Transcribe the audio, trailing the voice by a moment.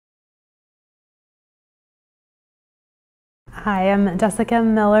Hi, I'm Jessica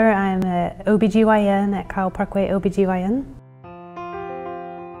Mueller. I'm an OBGYN at Kyle Parkway OBGYN.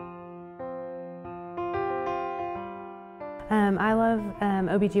 I love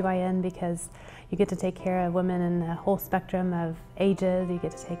OBGYN because you get to take care of women in a whole spectrum of ages. You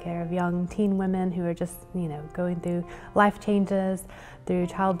get to take care of young teen women who are just, going through life changes, through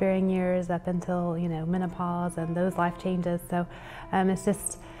childbearing years up until, menopause and those life changes. So it's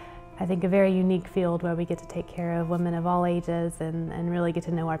just, I think, a very unique field where we get to take care of women of all ages and really get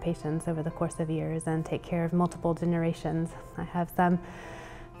to know our patients over the course of years and take care of multiple generations. I have some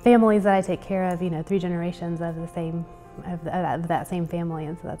families that I take care of, 3 generations of the same of that same family,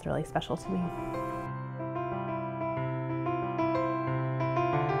 and so that's really special to me.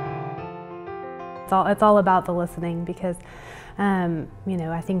 It's all about the listening because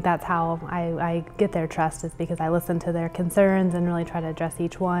I think that's how I get their trust, is because I listen to their concerns and really try to address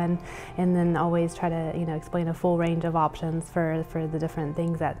each one, and then always try to explain a full range of options for the different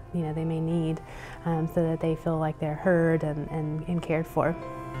things that they may need, so that they feel like they're heard and cared for.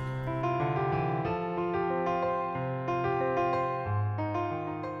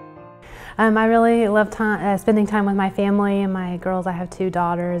 I really love spending time with my family and my girls. I have 2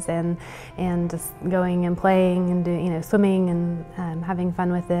 daughters, and just going and playing and swimming and having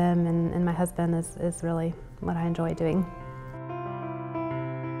fun with them, and my husband is really what I enjoy doing.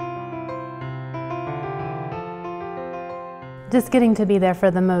 Just getting to be there for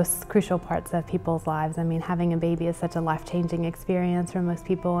the most crucial parts of people's lives. I mean, having a baby is such a life-changing experience for most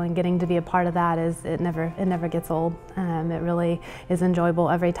people, and getting to be a part of that it never gets old. It really is enjoyable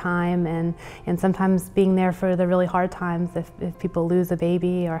every time, and sometimes being there for the really hard times, if people lose a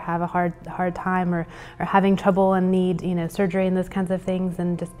baby or have a hard time or having trouble and need surgery and those kinds of things,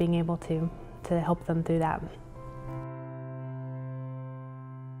 and just being able to help them through that.